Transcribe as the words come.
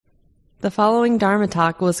The following Dharma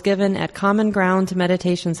talk was given at Common Ground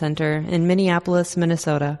Meditation Center in Minneapolis,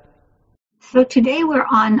 Minnesota. So today we're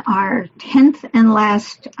on our 10th and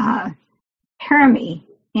last Paramis,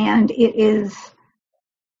 and it is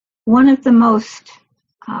one of the most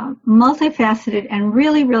multifaceted and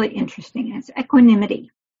really, really interesting. It's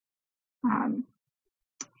equanimity. And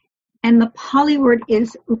the Pali word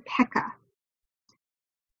is upekkha.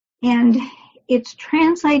 And it's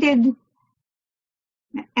translated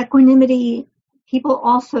equanimity. People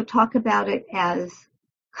also talk about it as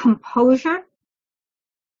composure,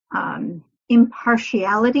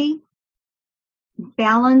 impartiality,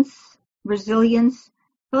 balance, resilience.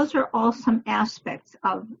 Those are all some aspects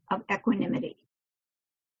of equanimity.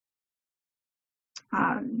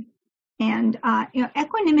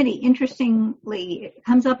 Equanimity, interestingly, it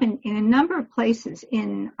comes up in a number of places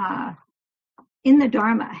in the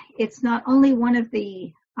Dharma. It's not only one of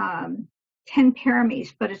the 10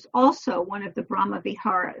 Paramis, but it's also one of the Brahma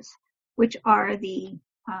Viharas, which are the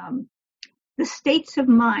states of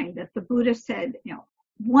mind that the Buddha said,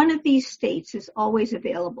 one of these states is always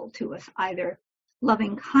available to us, either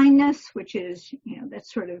loving kindness, which is, that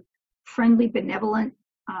sort of friendly, benevolent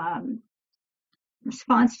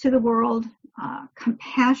response to the world,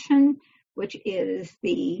 compassion, which is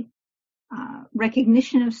the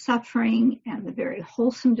recognition of suffering and the very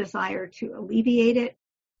wholesome desire to alleviate it,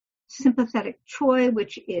 sympathetic joy,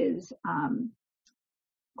 which is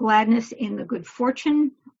gladness in the good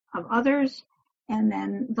fortune of others, and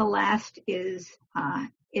then the last is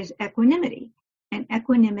equanimity. And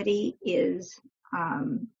equanimity is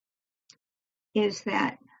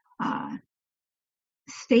that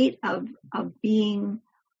state of being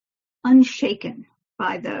unshaken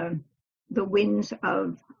by the winds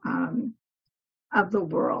of the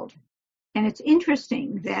world. And it's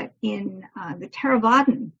interesting that in the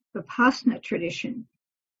Theravadan Vipassana tradition,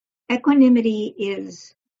 equanimity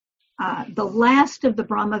is the last of the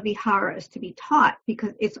Brahma Viharas to be taught,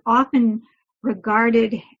 because it's often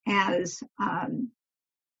regarded as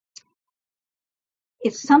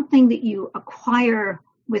it's something that you acquire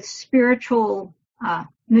with spiritual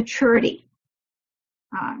maturity.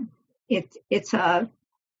 It's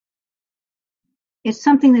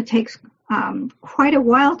something that takes quite a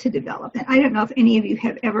while to develop. And I don't know if any of you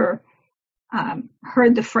have ever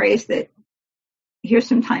heard the phrase that here's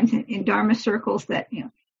sometimes in Dharma circles that,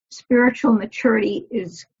 spiritual maturity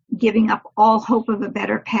is giving up all hope of a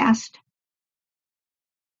better past.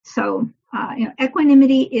 So,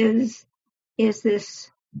 equanimity is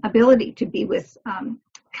this ability to be with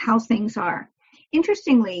how things are.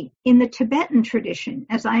 Interestingly, in the Tibetan tradition,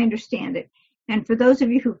 as I understand it, and for those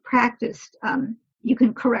of you who've practiced, you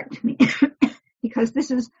can correct me because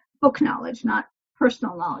this is book knowledge, not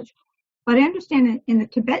personal knowledge. But I understand in the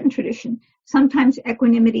Tibetan tradition, sometimes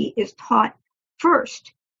equanimity is taught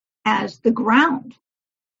first as the ground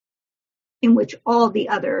in which all the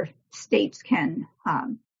other states can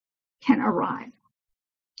arrive.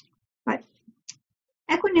 But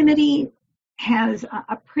equanimity has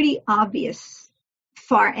a pretty obvious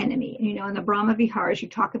far enemy. In the Brahma Viharas, you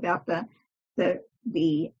talk about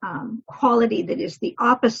the quality that is the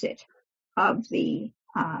opposite of the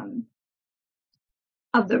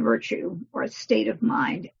virtue or state of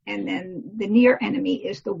mind, and then the near enemy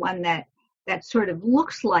is the one that sort of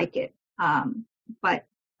looks like it, but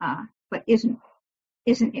isn't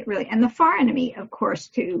it really? And the far enemy, of course,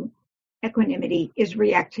 to equanimity is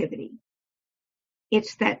reactivity.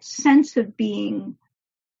 It's that sense of being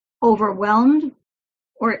overwhelmed,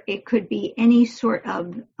 or it could be any sort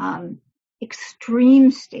of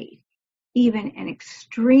extreme state, even an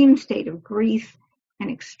extreme state of grief, an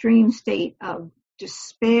extreme state of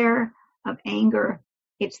despair, of anger.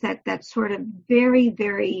 It's that sort of very,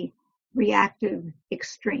 very reactive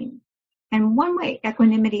extreme. And one way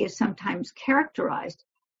equanimity is sometimes characterized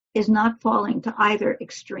is not falling to either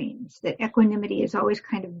extremes, that equanimity is always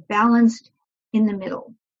kind of balanced in the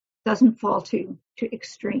middle, doesn't fall to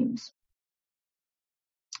extremes.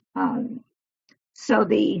 So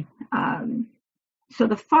the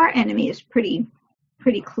far enemy is pretty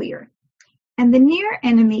clear. And the near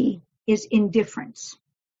enemy is indifference.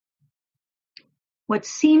 What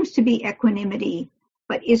seems to be equanimity,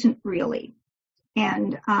 but isn't really.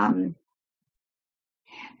 And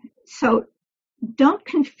so don't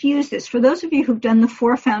confuse this. For those of you who've done the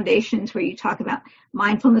 4 foundations where you talk about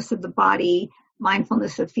mindfulness of the body,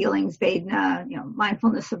 mindfulness of feelings, Vedana,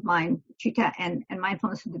 mindfulness of mind, Chitta, and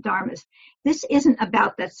mindfulness of the Dharmas, this isn't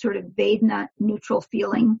about that sort of Vedana neutral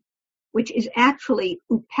feeling, which is actually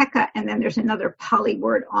upekkha, and then there's another Pali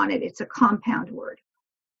word on it. It's a compound word.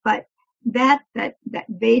 But that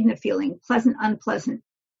Vedana feeling, pleasant, unpleasant,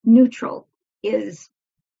 neutral is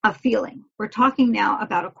a feeling. We're talking now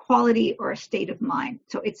about a quality or a state of mind.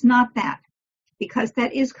 So it's not that, because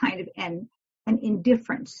that is kind of an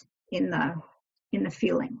indifference in the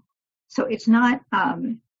feeling. So it's not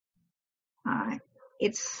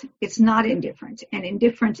it's not indifference, and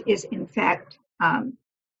indifference is in fact the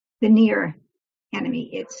near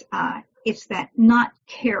enemy. It's that not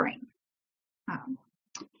caring.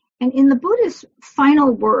 And in the Buddha's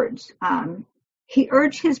final words, he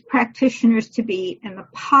urged his practitioners to be, and the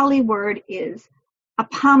Pali word is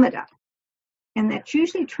apamada, and that's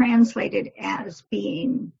usually translated as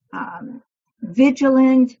being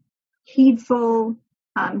vigilant, heedful,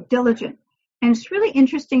 diligent. And it's really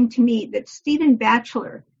interesting to me that Stephen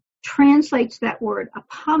Batchelor translates that word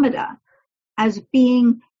apamada as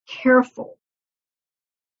being careful.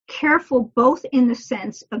 Careful both in the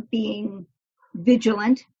sense of being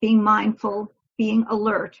vigilant, being mindful, being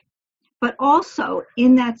alert, but also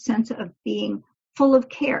in that sense of being full of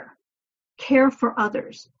care for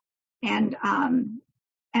others. And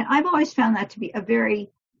I've always found that to be a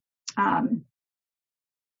very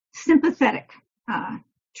sympathetic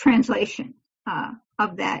translation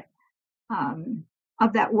of that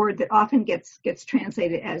word that often gets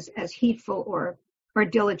translated as heedful or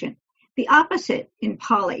diligent. The opposite in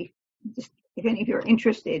Pali, just if any of you are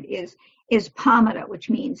interested, is pamada, which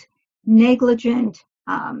means negligent,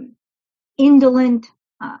 indolent.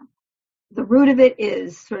 The root of it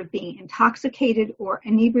is sort of being intoxicated or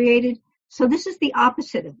inebriated. So this is the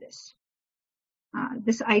opposite of this.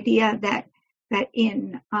 This idea that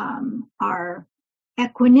in our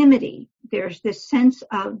equanimity, there's this sense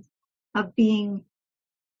of being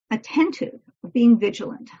attentive, of being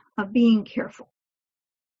vigilant, of being careful.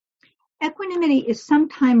 Equanimity is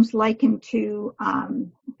sometimes likened to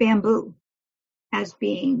bamboo as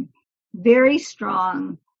being very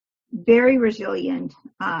strong, very resilient,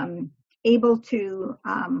 able to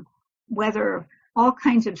weather all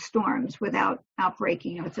kinds of storms without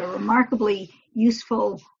breaking. It's a remarkably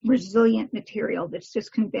useful, resilient material that's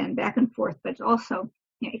just can bend back and forth, but it's also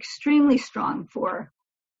extremely strong for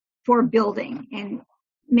building. And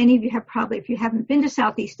many of you have probably, if you haven't been to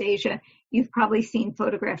Southeast Asia, you've probably seen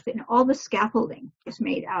photographs that all the scaffolding is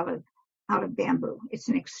made out of bamboo. It's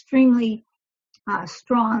an extremely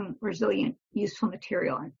strong, resilient, useful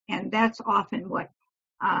material, and that's often what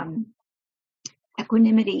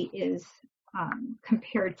equanimity is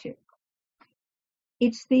compared to.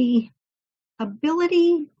 It's the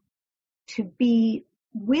ability to be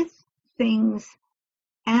with things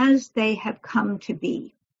as they have come to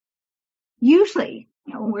be. Usually,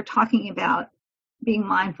 when we're talking about being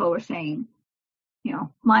mindful, we're saying,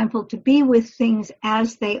 mindful to be with things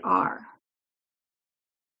as they are.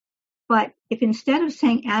 But if instead of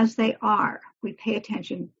saying as they are, we pay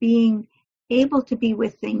attention, being able to be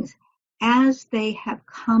with things as they have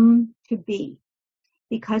come to be,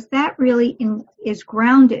 because that really is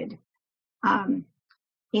grounded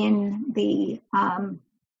in the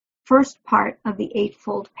first part of the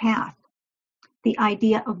Eightfold Path, the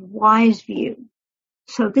idea of wise view.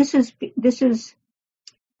 So this is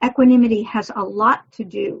equanimity has a lot to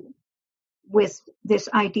do with this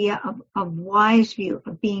idea of wise view,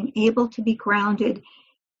 of being able to be grounded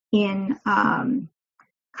in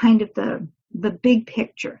kind of the big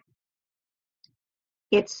picture.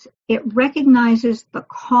 It recognizes the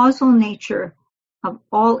causal nature of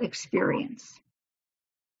all experience.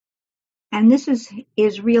 And this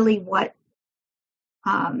is really what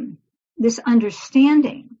this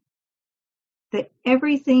understanding that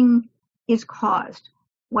everything is caused.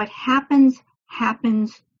 What happens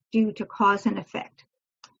due to cause and effect.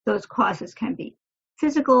 Those causes can be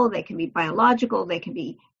physical, they can be biological, they can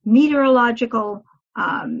be meteorological,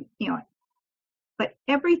 but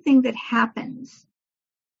everything that happens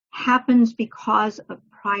because of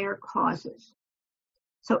prior causes.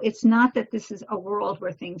 So it's not that this is a world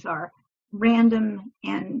where things are random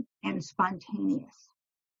and spontaneous.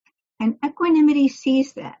 And equanimity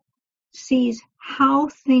sees that, sees how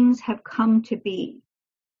things have come to be,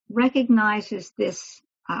 recognizes this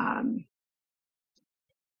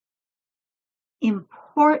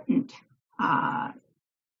important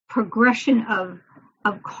progression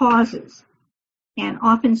of causes, and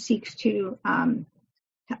often seeks to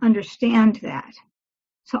understand that.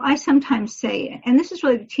 So I sometimes say, and this is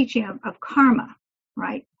really the teaching of karma,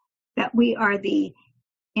 right? That we are the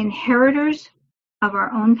inheritors of our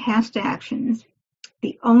own past actions,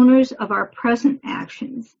 the owners of our present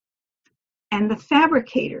actions, and the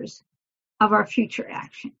fabricators of our future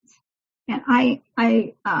actions. And I've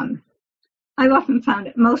often found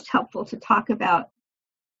it most helpful to talk about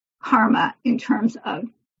karma in terms of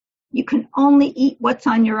You can only eat what's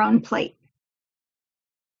on your own plate.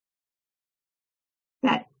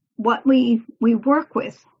 That what we work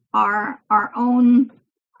with are our own,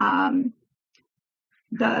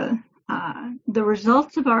 the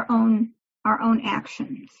results of our own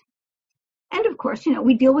actions. And of course,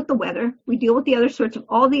 we deal with the weather, we deal with the other sorts of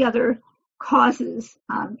all the other causes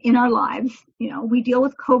in our lives. We deal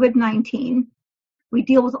with COVID-19, we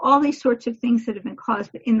deal with all these sorts of things that have been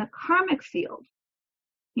caused. But in the karmic field,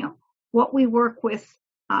 what we work with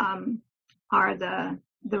are the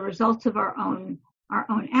results of our own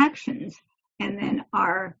actions, and then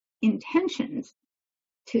our intentions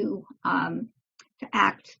to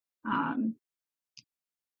act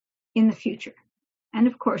in the future. And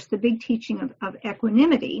of course, the big teaching of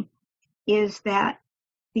equanimity is that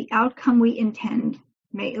the outcome we intend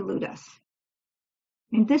may elude us.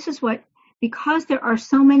 And this is what, because there are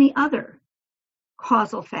so many other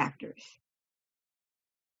causal factors.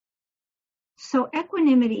 So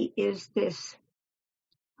equanimity is this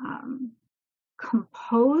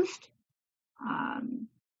composed,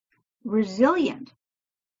 resilient,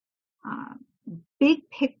 big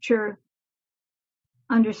picture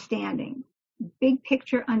understanding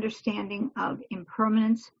of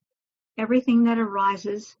impermanence. Everything that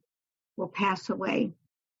arises will pass away.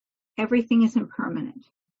 Everything is impermanent.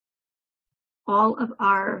 All of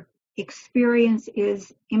our experience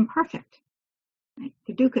is imperfect. Right?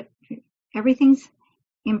 The dukkha, everything's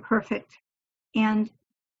imperfect, and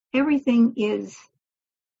everything is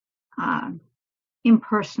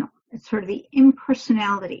impersonal. It's sort of the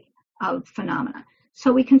impersonality of phenomena.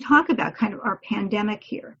 So we can talk about kind of our pandemic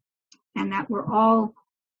here, and that we're all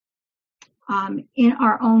in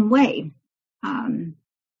our own way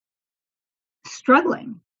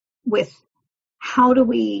struggling with how do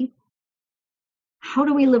we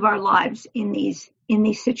live our lives in these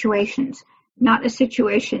situations. Not a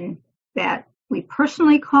situation that we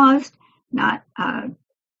personally caused, not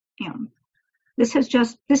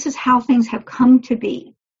this is how things have come to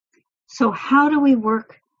be. So how do we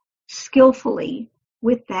work skillfully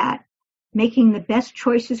with that, making the best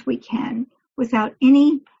choices we can without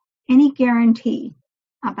any guarantee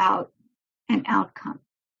about an outcome?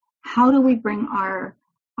 How do we bring our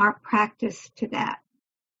practice to that?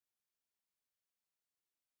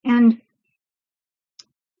 And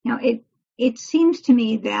it seems to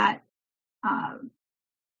me that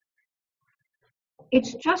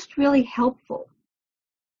it's just really helpful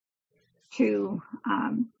to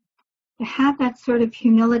have that sort of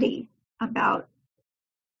humility about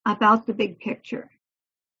the big picture,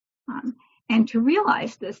 and to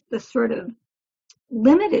realize the sort of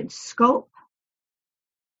limited scope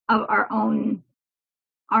of our own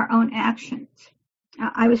actions.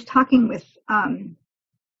 I was talking with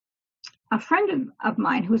a friend of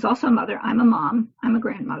mine who's also a mother. I'm a mom. I'm a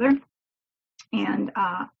grandmother, and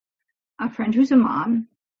a friend who's a mom,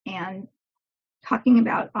 and talking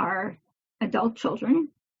about our adult children,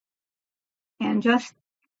 and just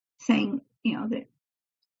saying, that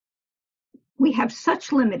we have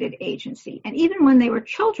such limited agency. And even when they were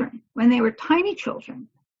children, when they were tiny children,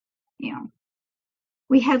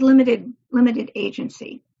 we had limited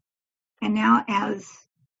agency. And now as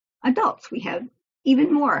adults, we have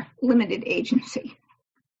even more limited agency.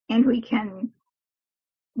 And we can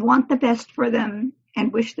want the best for them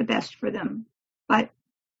and wish the best for them. But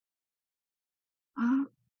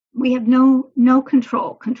we have no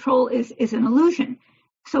control. Control is an illusion.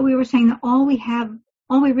 So we were saying that all we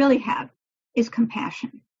really have is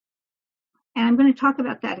compassion. And I'm going to talk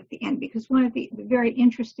about that at the end, because one of the very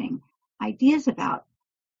interesting ideas about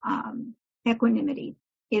equanimity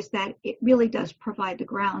is that it really does provide the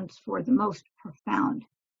grounds for the most profound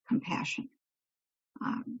compassion.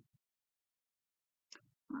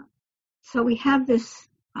 So we have this,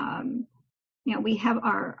 we have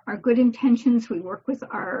our good intentions. We work with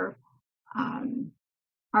our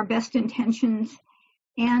best intentions,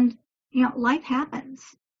 and life happens,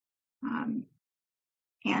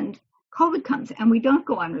 and COVID comes, and we don't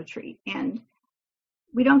go on retreat, and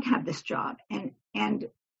we don't have this job, and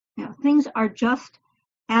things are just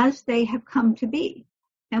as they have come to be,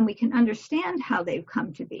 and we can understand how they've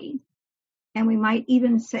come to be, and we might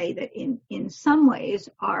even say that in some ways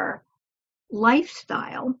our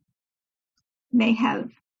lifestyle may have,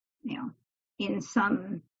 in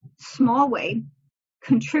some small way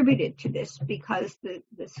contributed to this, because the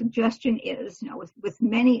suggestion is, with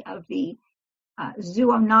many of the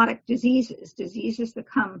zoonotic diseases that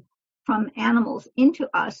come from animals into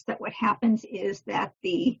us, that what happens is that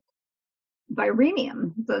the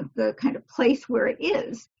viremium, the kind of place where it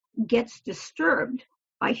is, gets disturbed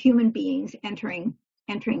by human beings entering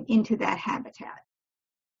into that habitat.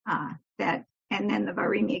 and then the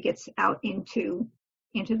viremia gets out into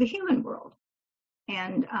the human world.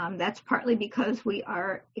 And that's partly because we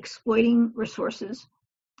are exploiting resources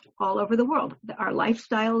all over the world, our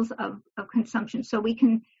lifestyles of consumption. So we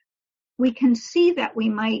can see that we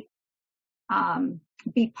might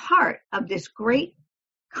be part of this great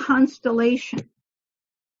constellation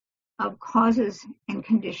of causes and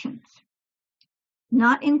conditions,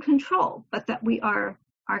 not in control, but that we are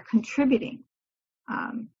contributing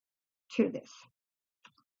to this.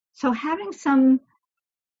 So having some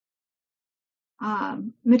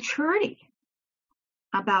maturity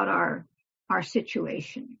about our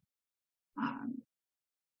situation,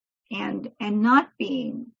 and not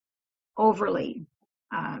being overly,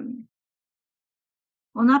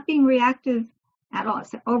 not being reactive at all.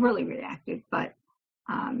 It's overly reactive, but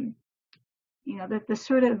the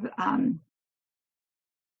sort of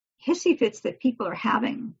hissy fits that people are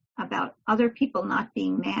having about other people not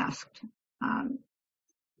being masked.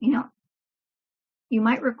 You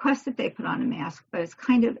might request that they put on a mask, but it's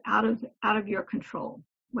kind of out of your control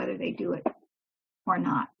whether they do it or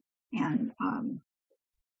not. And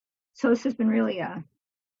so this has been really a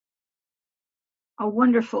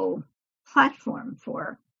wonderful platform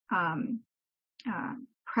for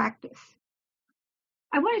practice.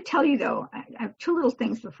 I want to tell you, though, I have two little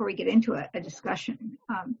things before we get into a discussion.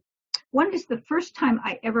 One is the first time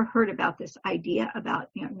I ever heard about this idea about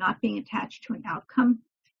not being attached to an outcome,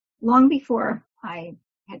 long before I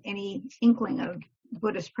had any inkling of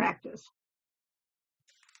Buddhist practice.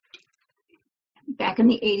 Back in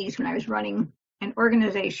the 80s when I was running an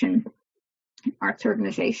organization, an arts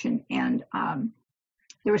organization, and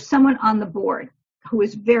there was someone on the board who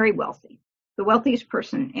was very wealthy, the wealthiest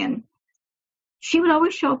person, and she would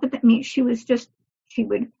always show up at that meeting. She would,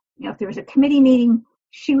 if there was a committee meeting,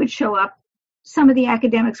 she would show up. Some of the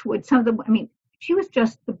academics would, she was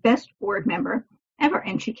just the best board member ever.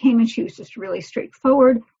 And she came and she was just really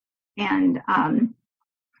straightforward. And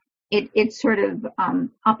it sort of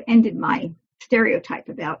upended my stereotype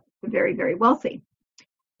about the very, very wealthy.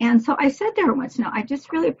 And so I said to her once, I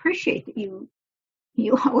just really appreciate that you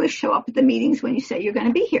always show up at the meetings when you say you're going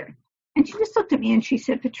to be here. And she just looked at me and she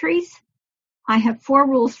said, Patrice, I have 4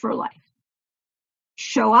 rules for life.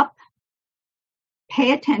 Show up,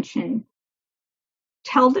 pay attention,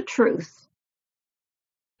 tell the truth,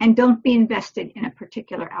 and don't be invested in a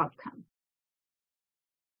particular outcome.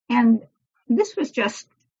 And this was just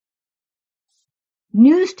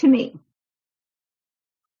news to me.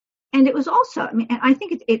 And it was also, and I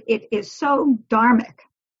think it is so dharmic,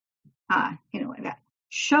 in a way, that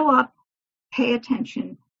show up, pay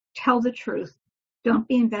attention, tell the truth, don't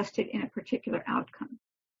be invested in a particular outcome.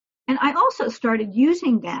 And I also started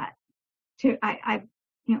using that I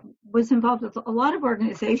was involved with a lot of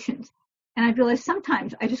organizations, and I realized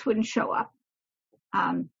sometimes I just wouldn't show up.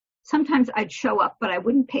 Sometimes I'd show up, but I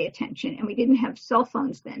wouldn't pay attention, and we didn't have cell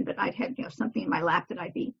phones then, but I'd had something in my lap that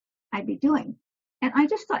I'd be doing. And I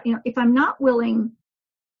just thought, if I'm not willing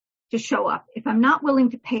to show up, if I'm not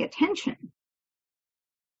willing to pay attention,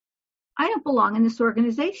 I don't belong in this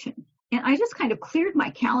organization. And I just kind of cleared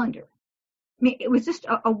my calendar. It was just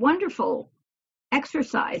a wonderful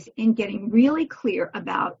exercise in getting really clear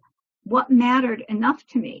about what mattered enough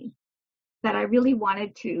to me that I really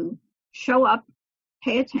wanted to show up,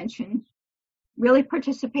 pay attention, really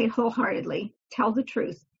participate wholeheartedly, tell the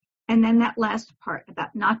truth, and then that last part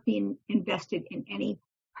about not being invested in any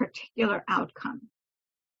particular outcome.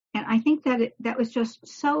 And I think that that was just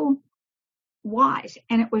so wise,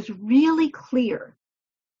 and it was really clear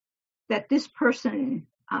that this person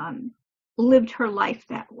lived her life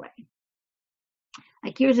that way.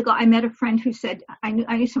 Like years ago, I met a friend who said, I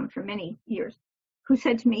knew someone for many years, who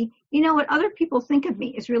said to me, what other people think of me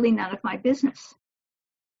is really none of my business.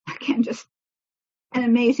 Again, just an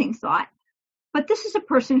amazing thought. But this is a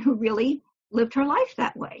person who really lived her life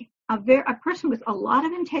that way, a person with a lot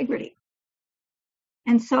of integrity.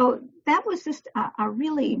 And so that was just a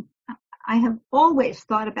really, I have always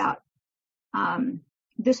thought about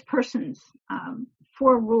this person's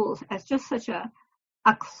 4 rules as just such a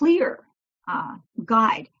clear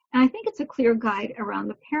guide. And I think it's a clear guide around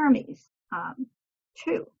the Paramis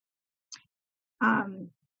too.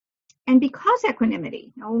 And because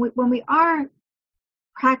equanimity, when we are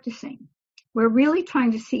practicing, we're really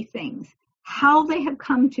trying to see things, how they have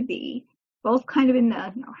come to be, both kind of in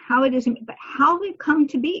the how it is, but how they've come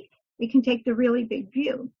to be. We can take the really big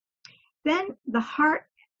view. Then the heart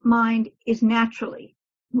mind is naturally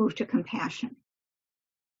moved to compassion.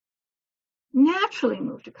 Naturally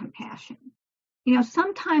moved to compassion.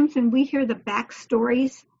 Sometimes when we hear the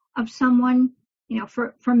backstories of someone,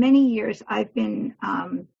 for many years I've been,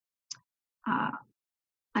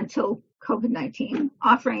 until COVID-19,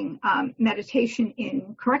 offering meditation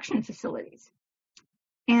in correction facilities.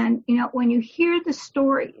 And, when you hear the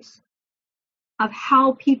stories of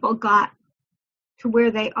how people got to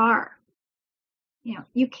where they are,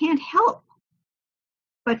 you can't help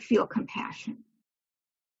but feel compassion.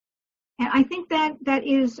 And I think that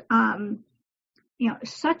is,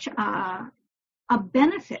 such a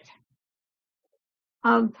benefit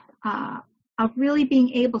of really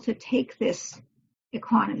being able to take this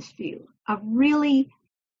equanimous view, of really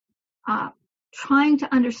trying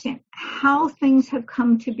to understand how things have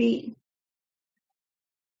come to be.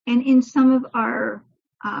 And in some of our,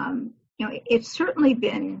 it's certainly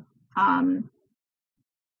been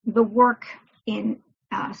the work in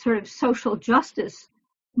sort of social justice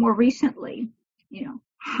more recently,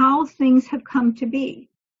 how things have come to be.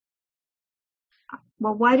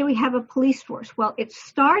 Well, why do we have a police force? Well, it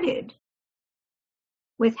started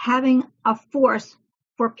with having a force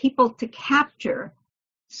for people to capture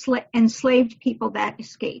enslaved people that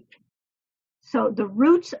escaped. So the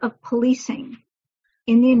roots of policing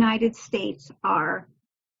in the United States are,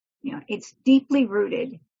 it's deeply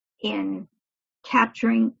rooted in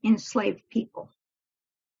capturing enslaved people.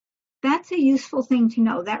 That's a useful thing to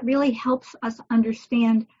know. That really helps us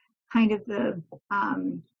understand kind of the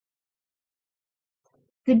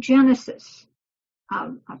genesis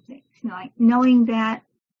of things. Like knowing that,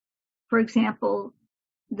 for example,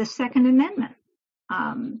 the Second Amendment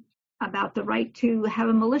about the right to have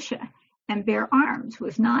a militia and bear arms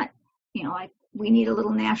was not, like we need a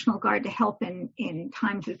little National Guard to help in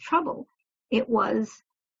times of trouble. It was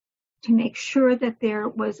to make sure that there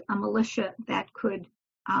was a militia that could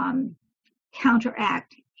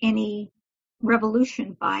counteract any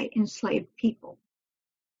revolution by enslaved people.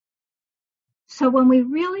 So when we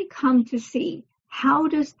really come to see, how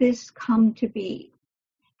does this come to be?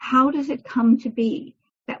 How does it come to be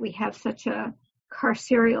that we have such a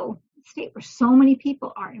carceral state where so many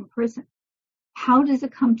people are in prison? How does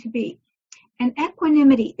it come to be? And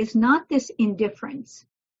equanimity is not this indifference.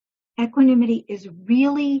 Equanimity is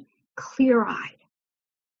really clear-eyed.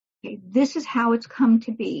 Okay, this is how it's come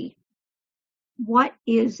to be. What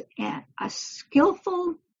is a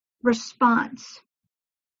skillful response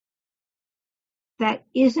that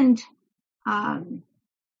isn't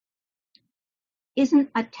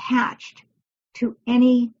attached to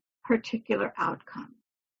any particular outcome?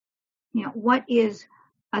 What is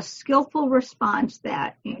a skillful response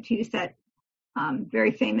that, to use that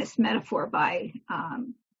very famous metaphor by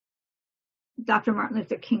Dr. Martin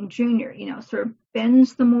Luther King Jr., sort of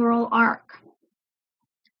bends the moral arc.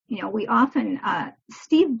 We often,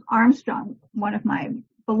 Steve Armstrong, one of my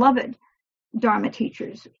beloved Dharma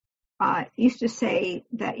teachers, used to say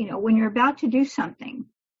that, when you're about to do something,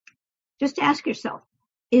 just ask yourself,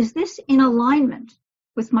 is this in alignment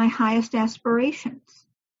with my highest aspirations?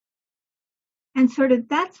 And sort of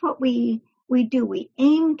that's what we do. We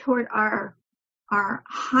aim toward our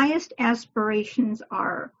highest aspirations,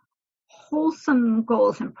 our wholesome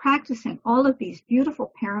goals, and practicing all of these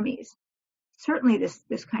beautiful paramis. Certainly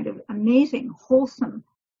this kind of amazing, wholesome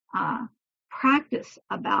practice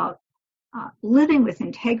about living with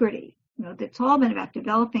integrity. That's all been about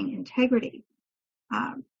developing integrity.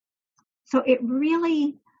 So it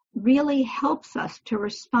really, really helps us to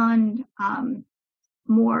respond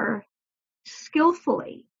more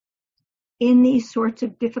skillfully in these sorts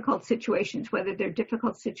of difficult situations, whether they're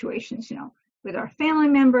difficult situations, with our family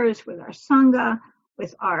members, with our sangha,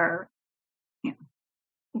 with our,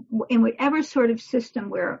 in whatever sort of system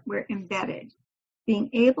we're embedded, being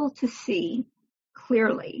able to see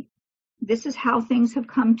clearly, this is how things have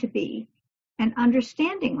come to be, and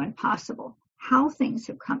understanding when possible how things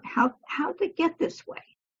have come, how to get this way,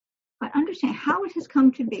 but understand how it has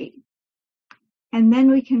come to be. And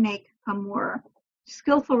then we can make a more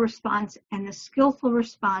skillful response, and the skillful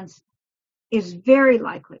response is very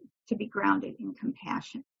likely to be grounded in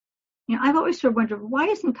compassion. I've always sort of wondered, why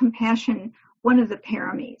isn't compassion one of the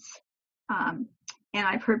paramis? And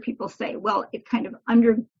I've heard people say, well, it kind of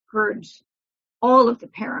undergirds all of the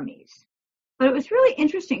paramis. But it was really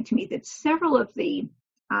interesting to me that several of the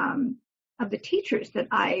teachers that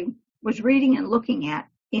I was reading and looking at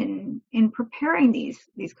in preparing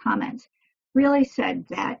these comments really said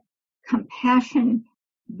that compassion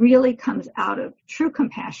really comes out of, true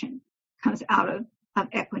compassion comes out of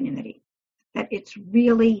equanimity, that it's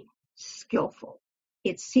really skillful.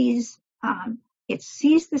 It sees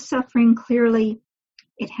the suffering clearly.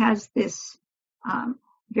 It has this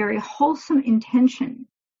very wholesome intention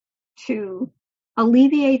to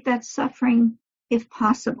alleviate that suffering if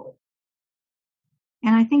possible.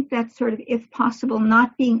 And I think that's sort of, if possible,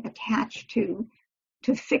 not being attached to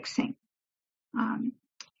fixing.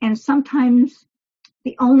 And sometimes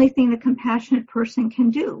the only thing the compassionate person can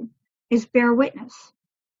do is bear witness.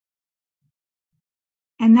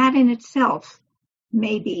 And that in itself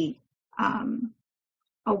may be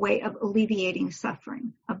a way of alleviating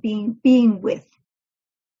suffering, of being with.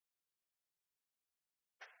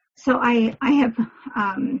 So I have,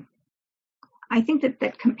 I think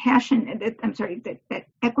that compassion, that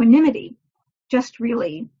equanimity just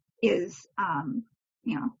really is,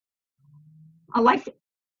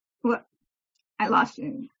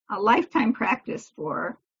 a lifetime practice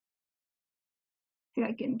for, see if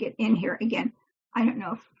I can get in here again. I don't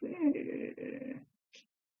know if,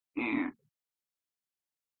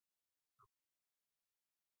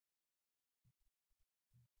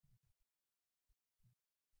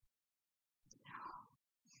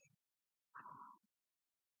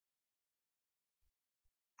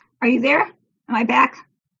 are you there? Am I back?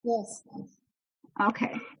 Yes.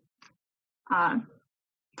 Okay.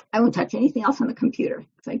 I won't touch anything else on the computer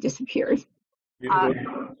because I disappeared.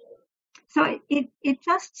 So it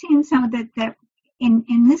just seems so that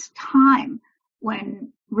in this time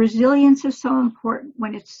when resilience is so important,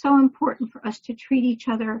 when it's so important for us to treat each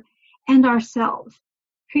other and ourselves,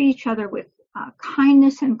 treat each other with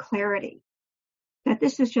kindness and clarity, that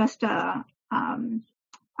this is just a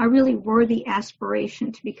really worthy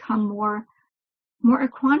aspiration to become more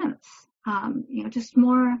equanimous, just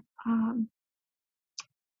more.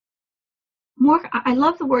 I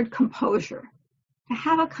love the word composure. To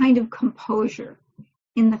have a kind of composure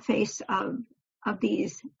in the face of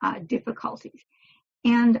these difficulties,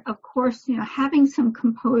 and of course, having some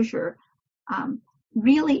composure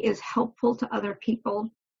really is helpful to other people.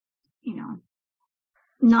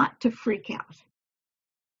 Not to freak out,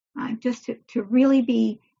 just to really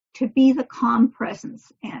be the calm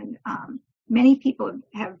presence. And many people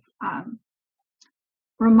have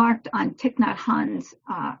remarked on Thich Nhat Hanh's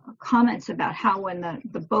comments about how when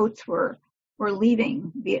the boats were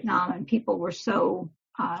leaving Vietnam and people were so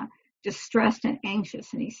distressed and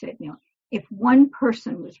anxious, and he said, if one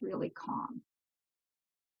person was really calm,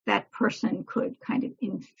 that person could kind of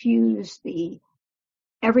infuse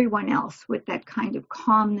everyone else with that kind of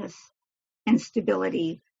calmness and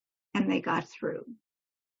stability, and they got through.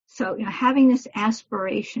 So, having this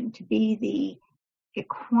aspiration to be the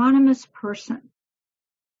equanimous person,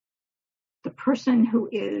 the person who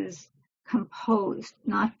is composed,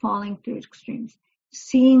 not falling through extremes,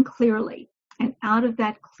 seeing clearly, and out of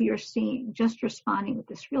that clear seeing, just responding with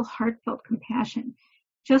this real heartfelt compassion,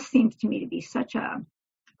 just seems to me to be such a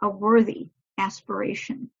worthy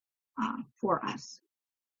aspiration for us.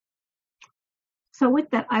 So with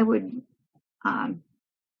that, I would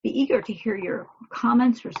be eager to hear your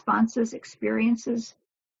comments, responses, experiences,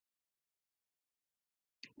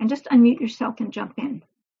 and just unmute yourself and jump in.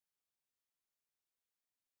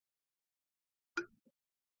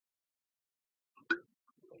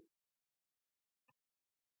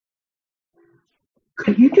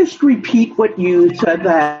 Could you just repeat what you said,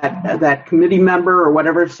 that committee member or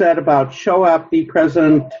whatever said about show up, be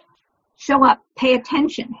present? Show up, pay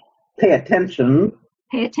attention. Pay attention.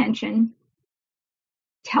 Pay attention.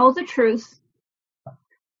 Tell the truth.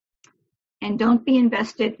 And don't be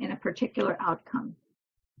invested in a particular outcome.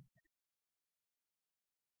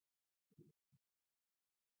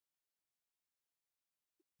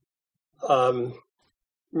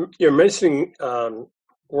 You're mentioning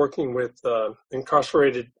working with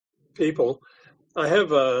incarcerated people. I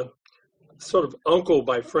have a sort of uncle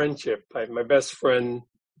by friendship. My best friend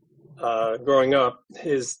growing up,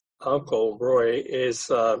 his uncle Roy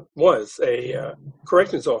was a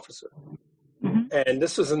corrections officer, and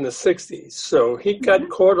this was in the 60s. So he got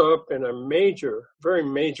caught up in a very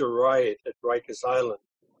major riot at Rikers Island,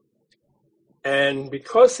 and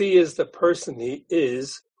because he is the person he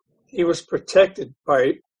is, he was protected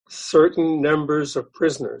by certain numbers of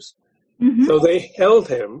prisoners. So they held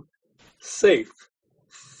him safe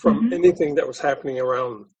from anything that was happening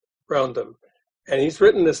around them. And he's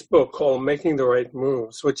written this book called Making the Right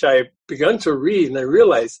Moves, which I begun to read, and I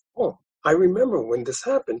realized, I remember when this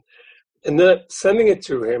happened. And then sending it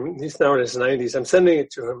to him, he's now in his 90s, I'm sending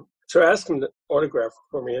it to him to ask him to autograph it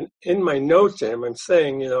for me. And in my note to him, I'm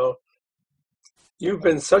saying, you've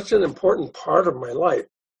been such an important part of my life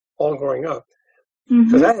all growing up.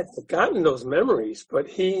 Because I had forgotten those memories, but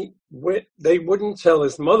they wouldn't tell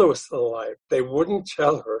his mother was still alive. They wouldn't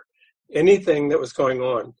tell her anything that was going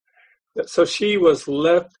on. So she was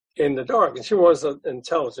left in the dark, and she was an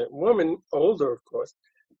intelligent woman, older, of course.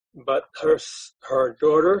 But her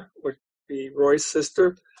daughter would be Roy's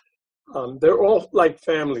sister. They're all like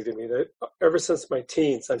family to me. Ever since my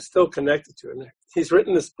teens, I'm still connected to him. He's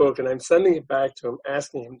written this book, and I'm sending it back to him,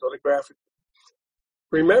 asking him to autograph it,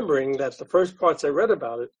 remembering that the first parts I read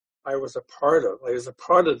about it, I was a part of. I was a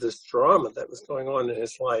part of this drama that was going on in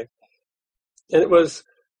his life. And it was,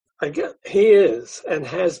 he is and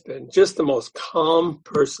has been just the most calm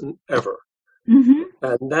person ever. Mm-hmm.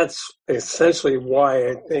 And that's essentially why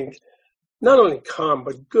I think not only calm,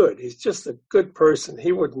 but good. He's just a good person.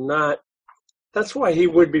 He would not, that's why he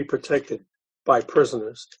would be protected by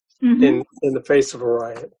prisoners in the face of a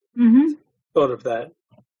riot. Mm-hmm. Thought of that.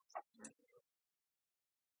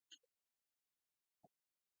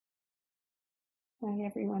 Hi,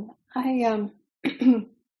 everyone. I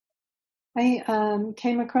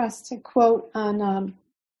came across a quote on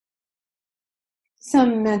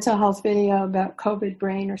some mental health video about COVID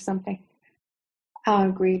brain or something,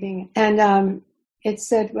 grieving. And it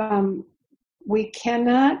said, we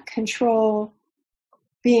cannot control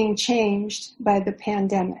being changed by the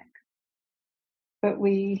pandemic, but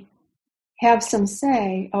we have some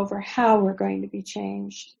say over how we're going to be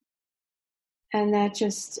changed. And that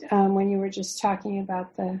just, when you were just talking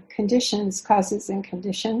about the conditions, causes and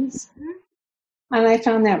conditions, and I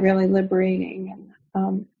found that really liberating.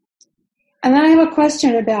 And then I have a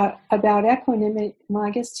question about equanimity. Well,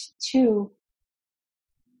 I guess too.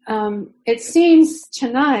 It seems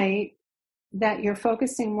tonight that you're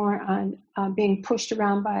focusing more on being pushed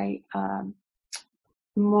around by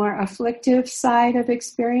more afflictive side of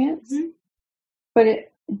experience, but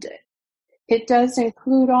it does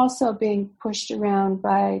include also being pushed around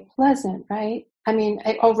by pleasant, right? I mean,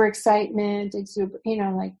 overexcitement,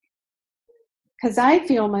 like, because I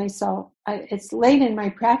feel myself, it's late in my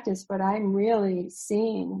practice, but I'm really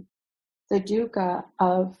seeing the dukkha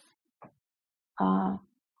of, I'm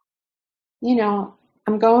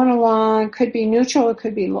going along, could be neutral, it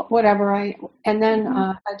could be whatever, and then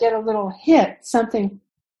I get a little hit, something,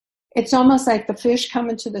 it's almost like the fish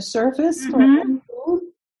coming to the surface for food.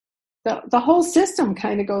 The whole system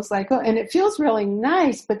kind of goes like, and it feels really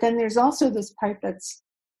nice, but then there's also this part that's,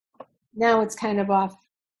 now it's kind of off.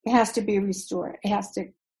 It has to be restored. It has to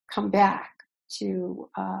come back to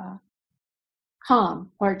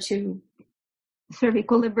calm or to sort of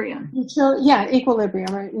equilibrium.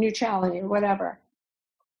 Equilibrium or neutrality or whatever.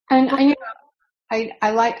 And I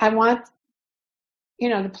want,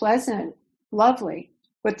 the pleasant, lovely,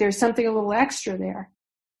 but there's something a little extra there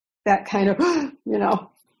that kind of,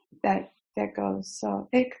 that goes. So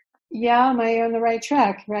am I on the right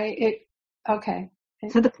track? Right. Okay.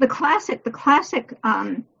 So the classic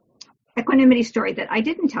equanimity story that I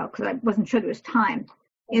didn't tell because I wasn't sure there was time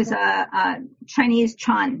is a Chinese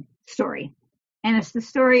Chan story. And it's the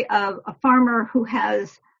story of a farmer who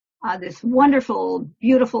has this wonderful,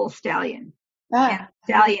 beautiful stallion. And the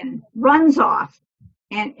stallion runs off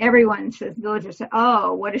and everyone says, villagers say,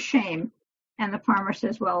 oh, what a shame. And the farmer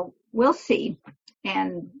says, well, we'll see.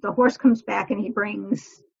 And the horse comes back and he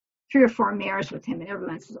brings 3 or 4 mares with him. And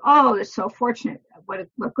everyone says, oh, that's so fortunate. What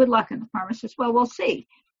good luck. And the farmer says, well, we'll see.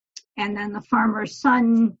 And then the farmer's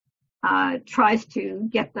son tries to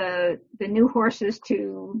get the new horses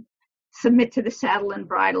to submit to the saddle and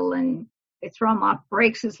bridle, and they throw him off,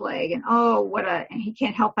 breaks his leg, and and he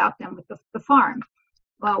can't help out them with the farm.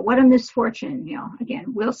 Well, what a misfortune, again,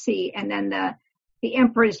 we'll see. And then the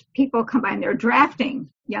emperor's people come by and they're drafting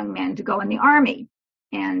young men to go in the army.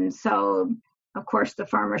 And so, of course, the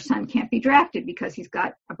farmer's son can't be drafted because he's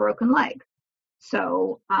got a broken leg.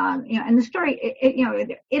 So, and the story,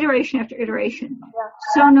 iteration after iteration. Yeah.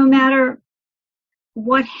 So no matter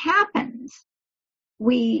what happens,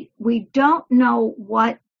 we don't know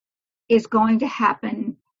what is going to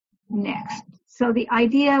happen next. So the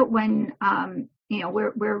idea when,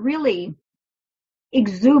 we're really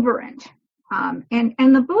exuberant, and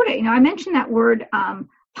the Buddha, I mentioned that word,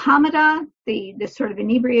 pamada, the sort of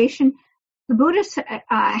inebriation. The Buddha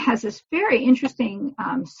has this very interesting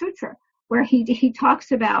sutra where he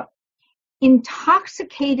talks about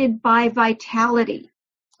intoxicated by vitality.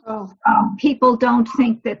 People don't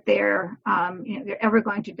think that they're ever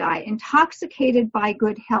going to die. Intoxicated by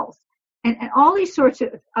good health, and all these sorts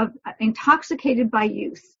of intoxicated by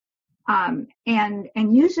youth, and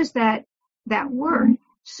uses that word.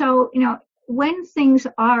 So when things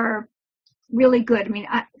are really good. I mean,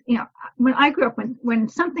 when I grew up, when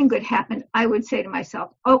something good happened, I would say to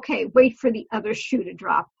myself, okay, wait for the other shoe to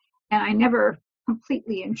drop. And I never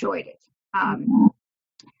completely enjoyed it.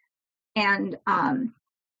 And I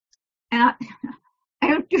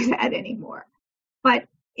don't do that anymore. But,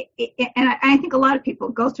 I think a lot of people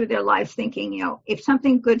go through their lives thinking, if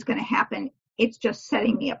something good's going to happen, it's just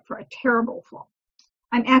setting me up for a terrible fall.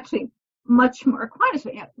 I'm actually much more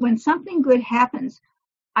equanimous. When something good happens,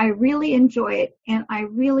 I really enjoy it, and I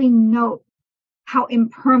really note how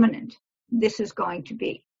impermanent this is going to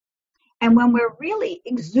be. And when we're really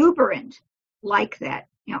exuberant like that,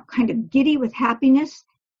 kind of giddy with happiness,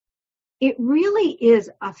 it really is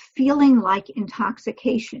a feeling like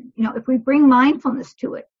intoxication. If we bring mindfulness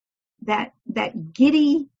to it, that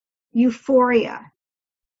giddy euphoria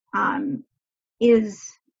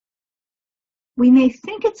is, we may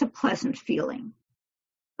think it's a pleasant feeling,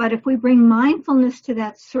 but if we bring mindfulness to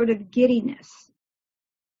that sort of giddiness,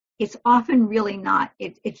 it's often really not.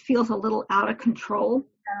 It feels a little out of control.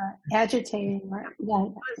 Agitating, right? Yeah.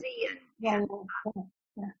 Fuzzy.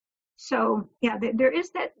 So, there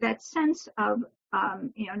is that sense of,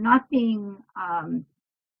 not being,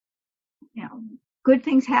 good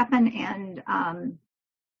things happen and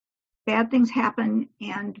bad things happen.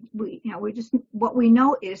 And we just, what we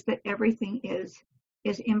know is that everything is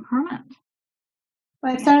impermanent.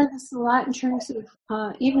 Well, I thought of this a lot in terms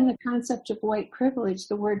of even the concept of white privilege,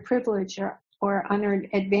 the word privilege or unearned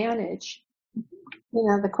advantage.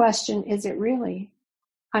 The question, is it really?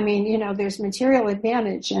 I mean, there's material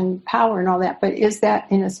advantage and power and all that, but is that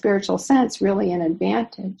in a spiritual sense really an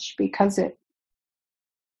advantage? Because it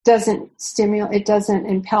doesn't it doesn't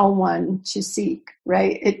impel one to seek,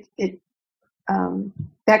 right?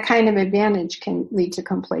 That kind of advantage can lead to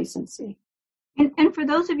complacency. And for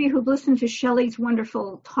those of you who've listened to Shelley's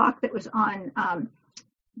wonderful talk that was on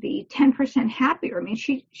the 10% happier, I mean,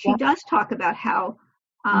 she does talk about how,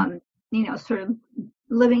 sort of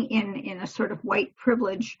living in a sort of white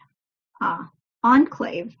privilege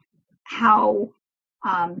enclave, how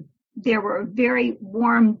there were very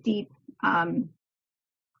warm, deep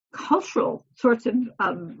cultural sorts of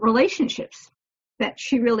relationships that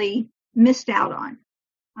she really missed out on,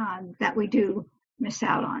 that we do miss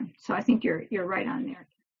out on. So I think you're right on there.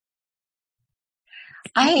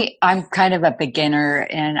 I'm kind of a beginner,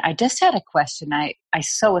 and I just had a question. I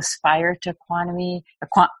so aspire to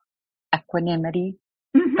equanimity,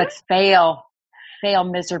 Mm-hmm. but fail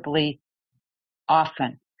miserably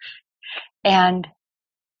often, and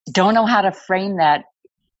don't know how to frame that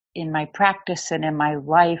in my practice and in my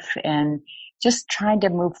life, and just trying to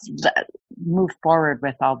move forward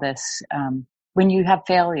with all this. When you have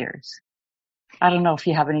failures, I don't know if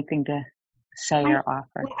you have anything to say or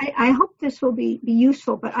offer. I hope this will be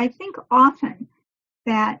useful, but I think often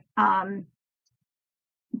that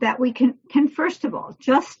that we can first of all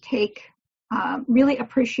just take really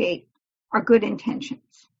appreciate our good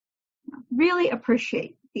intentions, really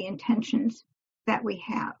appreciate the intentions that we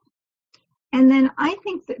have. And then I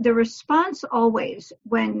think that the response always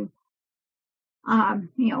when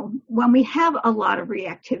we have a lot of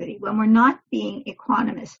reactivity, when we're not being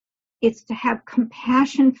equanimous, it's to have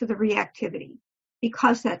compassion for the reactivity,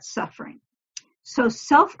 because that's suffering. So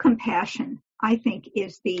self-compassion, I think,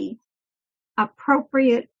 is the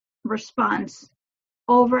appropriate response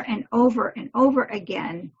over and over and over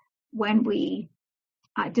again when we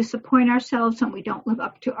disappoint ourselves and we don't live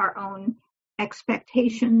up to our own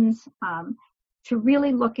expectations, to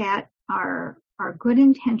really look at our good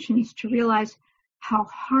intentions, to realize how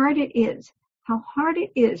hard it is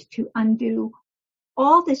to undo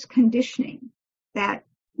all this conditioning that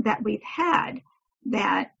we've had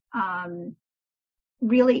that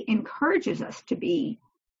really encourages us to be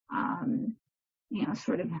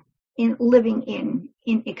sort of living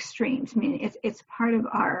in extremes. I mean, it's part of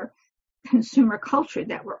our consumer culture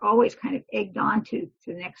that we're always kind of egged on to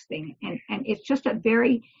the next thing, and it's just a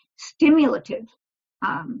very stimulative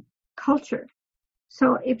culture.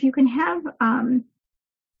 So if you can have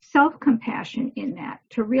self-compassion in that,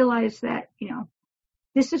 to realize that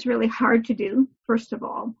this is really hard to do, first of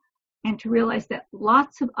all, and to realize that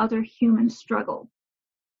lots of other humans struggle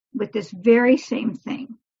with this very same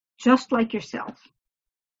thing, just like yourself,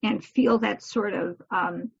 and feel that sort of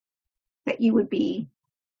that you would be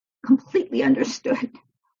completely understood.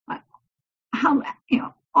 How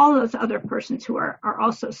all those other persons who are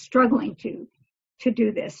also struggling to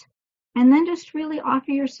do this, and then just really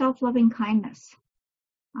offer yourself loving kindness.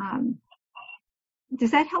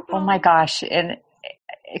 Does that help? Oh my gosh, and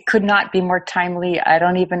it could not be more timely. I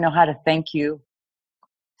don't even know how to thank you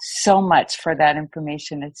so much for that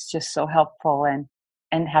information. It's just so helpful, and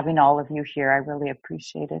having all of you here, I really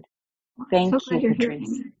appreciate it. Thank you,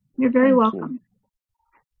 Patrice. You're very welcome.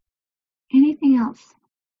 Anything else?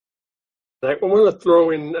 I want to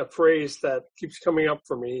throw in a phrase that keeps coming up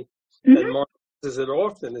for me, and Mark says it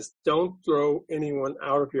often, is don't throw anyone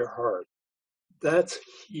out of your heart. That's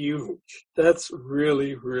huge. That's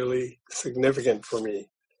really, really significant for me.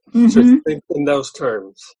 Mm-hmm. So think in those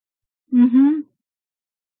terms. Mm-hmm.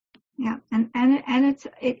 Yeah, and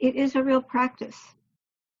it is a real practice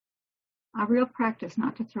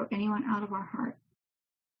not to throw anyone out of our heart.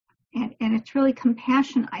 And it's really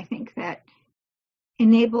compassion, I think, that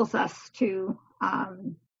enables us to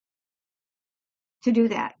do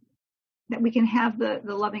that we can have the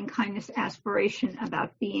loving kindness aspiration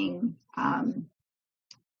about being,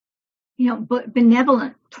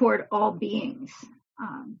 benevolent toward all beings.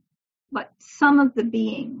 But some of the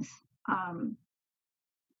beings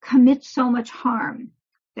commit so much harm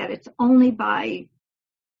that it's only by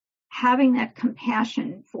having that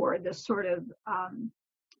compassion for the sort of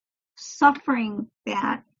suffering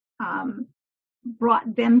that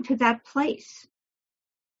brought them to that place.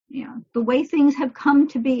 The way things have come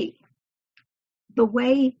to be, the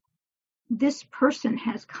way this person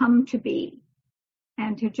has come to be,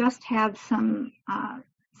 and to just have some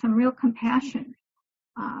real compassion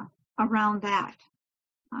around that,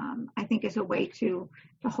 I think is a way to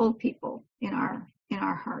hold people in our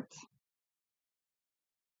hearts.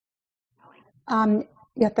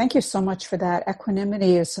 Yeah, thank you so much for that.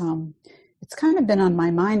 Equanimity is, it's kind of been on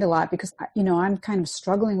my mind a lot because, I'm kind of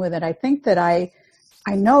struggling with it. I think that I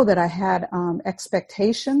know that I had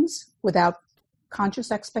expectations without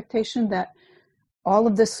conscious expectation that all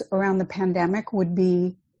of this around the pandemic would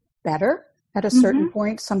be better at a certain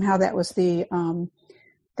point. Somehow that was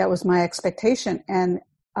my expectation. And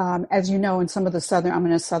as you know, in some of I'm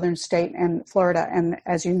in a southern state in Florida, and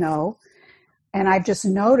as you know, and I've just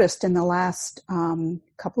noticed in the last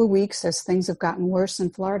couple of weeks, as things have gotten worse in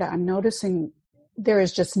Florida, I'm noticing there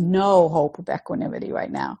is just no hope of equanimity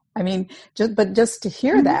right now. I mean, just to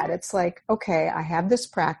hear that, it's like, okay, I have this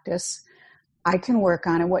practice. I can work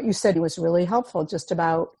on it. What you said was really helpful, just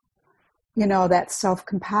about, that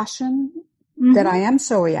self-compassion, that I am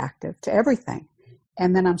so reactive to everything.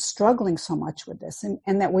 And then I'm struggling so much with this,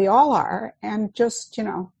 and that we all are, and just,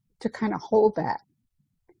 to kind of hold that.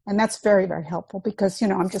 And that's very, very helpful because,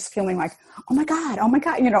 I'm just feeling like, oh my God,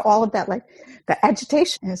 all of that, like the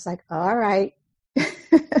agitation is like, all right,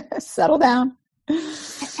 settle down.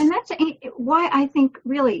 And that's why I think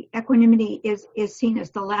really equanimity is seen as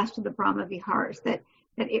the last of the Brahma Viharas, that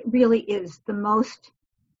it really is the most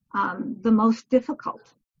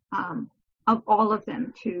difficult of all of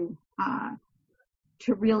them to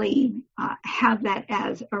really have that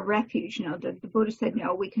as a refuge. The Buddha said,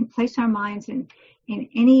 we can place our minds in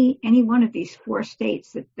any one of these four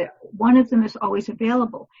states, that one of them is always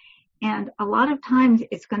available. And a lot of times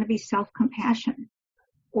it's going to be self-compassion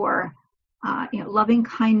or loving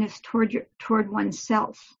kindness toward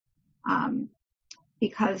oneself,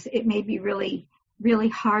 because it may be really, really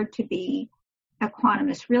hard to be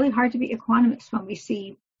equanimous. Really hard to be equanimous when we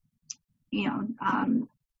see,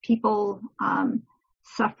 people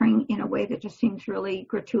suffering in a way that just seems really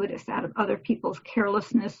gratuitous out of other people's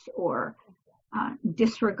carelessness or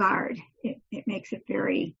disregard. It makes it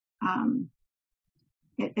very.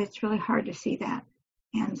 It's really hard to see that,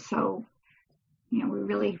 and so. We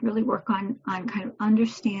really, really work on kind of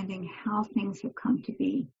understanding how things have come to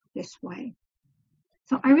be this way.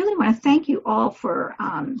 So I really want to thank you all for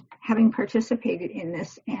having participated in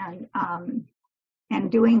this and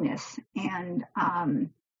doing this. And I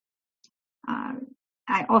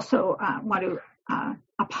also want to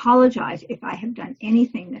apologize if I have done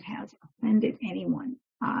anything that has offended anyone.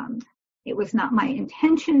 It was not my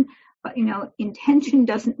intention, but intention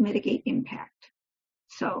doesn't mitigate impact.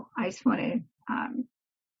 So I just want to.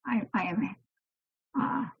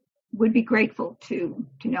 Would be grateful to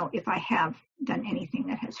know if I have done anything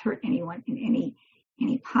that has hurt anyone in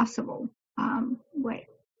any possible way.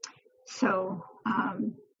 So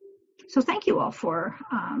thank you all for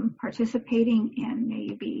participating, and may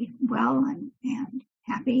you be well and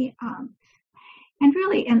happy. And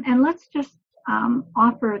really, and let's just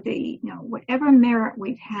offer the whatever merit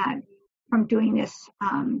we've had from doing this.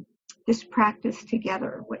 This practice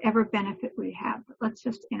together, whatever benefit we have, but let's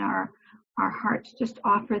just in our hearts just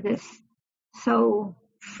offer this so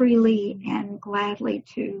freely and gladly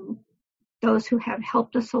to those who have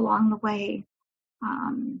helped us along the way,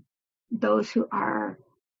 those who are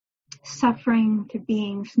suffering, to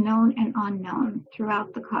beings known and unknown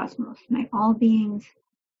throughout the cosmos. May all beings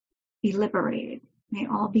be liberated. May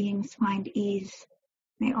all beings find ease.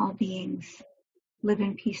 May all beings live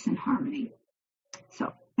in peace and harmony.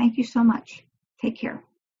 So thank you so much. Take care.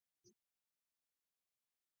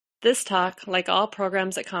 This talk, like all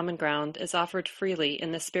programs at Common Ground, is offered freely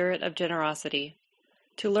in the spirit of generosity.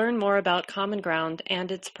 To learn more about Common Ground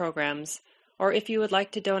and its programs, or if you would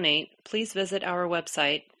like to donate, please visit our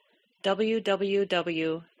website,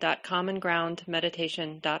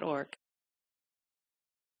 www.commongroundmeditation.org.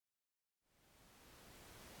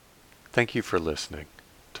 Thank you for listening.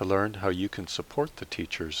 To learn how you can support the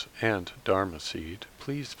teachers and Dharma Seed,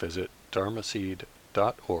 please visit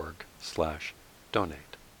dharmaseed.org/donate.